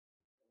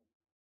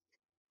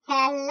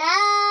Hello.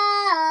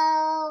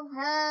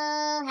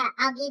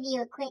 I'll give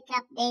you a quick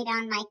update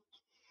on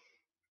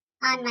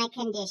my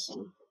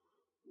condition.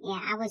 Yeah,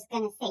 I was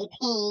gonna say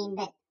pain,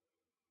 but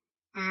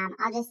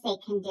I'll just say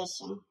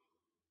condition.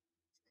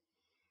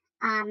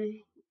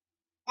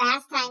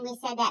 Last time we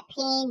said that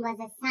pain was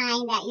a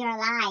sign that you're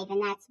alive,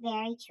 and that's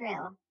very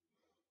true.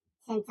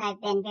 Since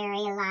I've been very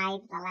alive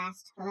the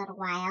last little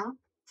while.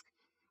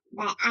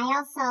 But I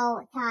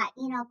also thought,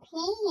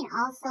 pain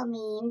also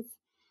means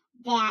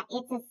that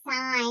it's a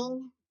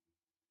sign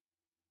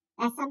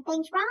that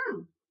something's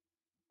wrong,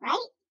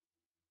 right?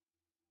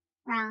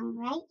 Wrong,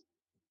 right?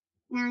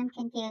 Now I'm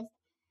confused.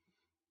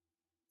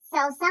 So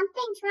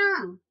something's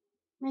wrong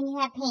when you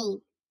have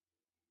pain.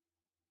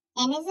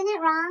 And isn't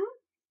it wrong?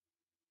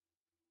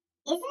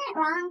 Isn't it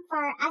wrong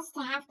for us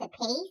to have to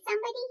pay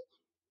somebody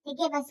to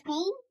give us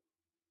pain?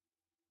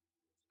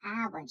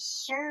 I would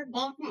sure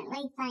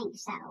definitely think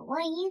so.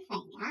 What do you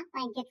think? I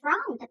think it's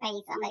wrong to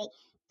pay somebody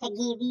to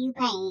give you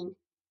pain.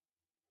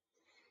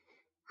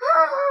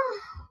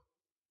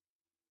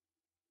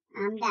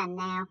 I'm done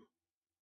now.